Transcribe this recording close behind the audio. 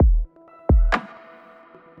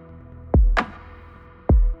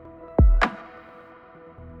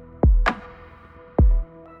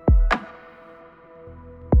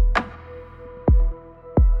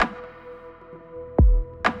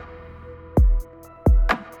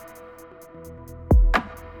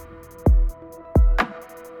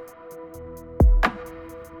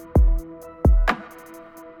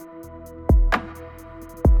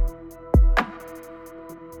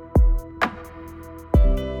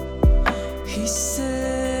He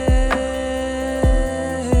said,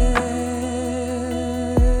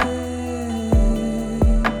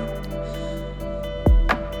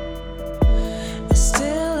 I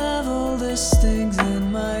still have all these things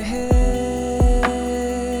in my head,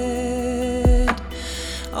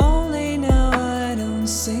 only now I don't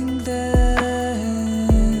sing them.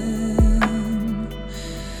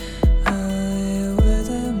 I wear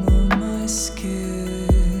them on my skin.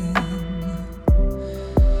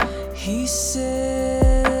 He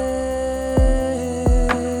said,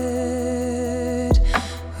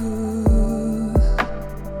 ooh,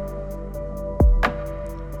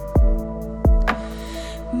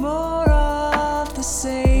 more of the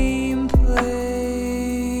same place,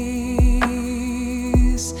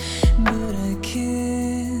 but I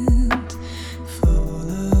can't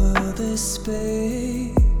follow the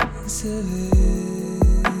space of it.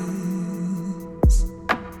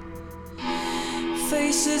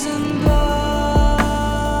 Faces and busts,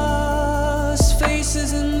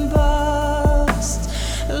 faces and busts,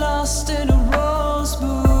 lost in a rose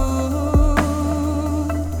bush.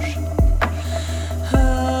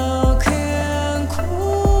 How can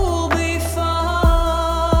cool be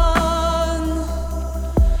fun?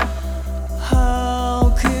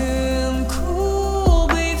 How can cool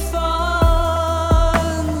be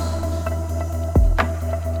fun?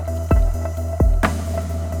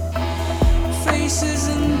 Faces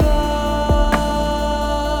and busts,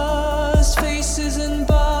 faces and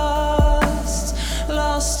busts,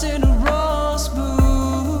 lost in a rose bush.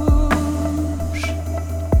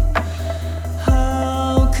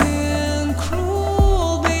 How can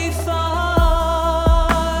cruel be fine?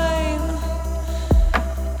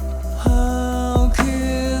 How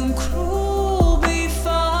can cruel be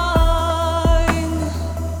fine?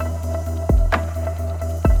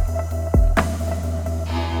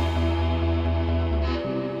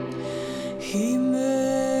 He made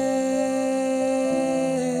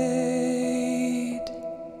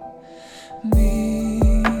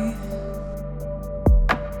me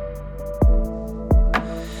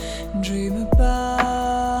dream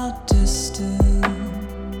about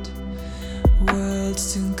distant worlds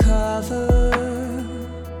to cover,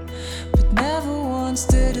 but never once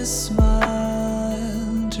did a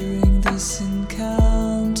smile during this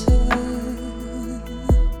encounter.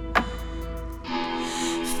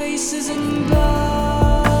 Faces and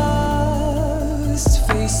busts,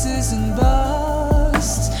 faces and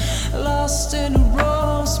busts, lost in a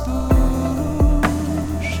rose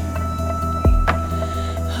bush.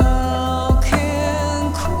 How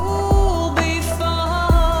can cool be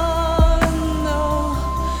fun? No,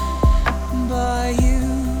 by you.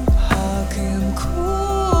 How can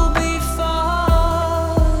cool be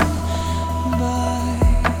fun? By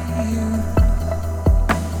you.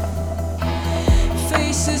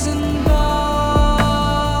 Faces and busts,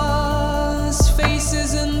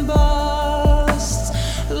 faces and busts,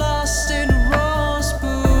 lost in a rose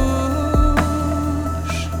bush.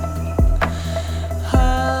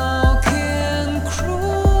 How can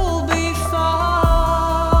cruel be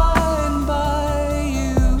fine by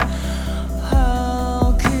you?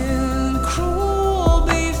 How can cruel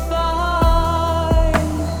be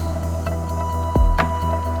fine?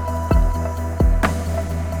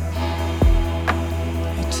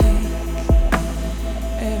 I take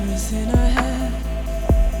everything I had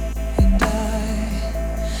and I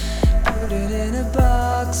put it in a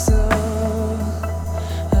box, so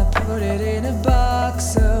I put it in a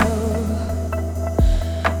box, so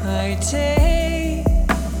I take